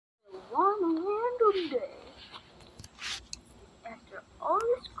someday, after all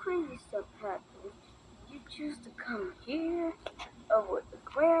this crazy stuff happens, you choose to come here with the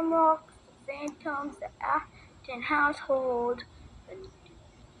Glamrocks, the Phantoms, the Acton household,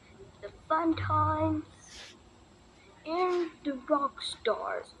 the Fun Times, and the Rock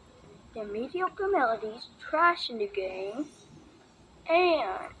Stars, the Mediocre Melodies, Trash in the Game,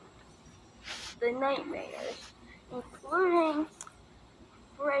 and the Nightmares, including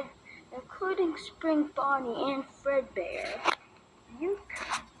Spring Bonnie and Fredbear.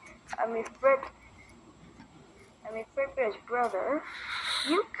 Fredbear's brother.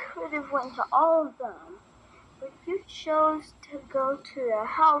 You could have went to all of them, but you chose to go to the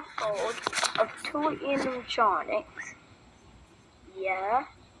household of two animatronics. Yeah?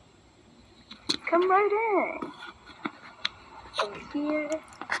 Come right in. Over here,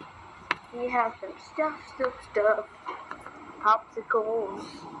 we have some stuff, popsicles.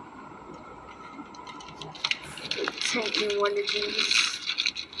 Take me one of these.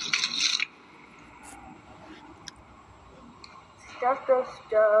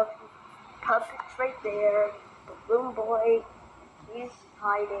 Stuff, puppets right there. Balloon Boy, he's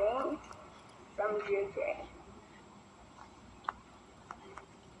hiding from JJ.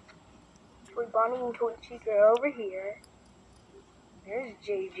 Toy Bonnie and Toy Chica are over here. There's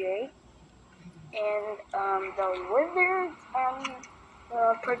JJ. And the Wizards and the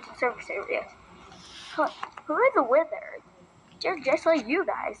Purchase Service areas. Huh. Who are the Wizards? They're just like you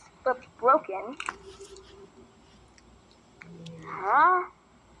guys, but broken. Huh?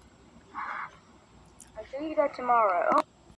 I'll show you that tomorrow.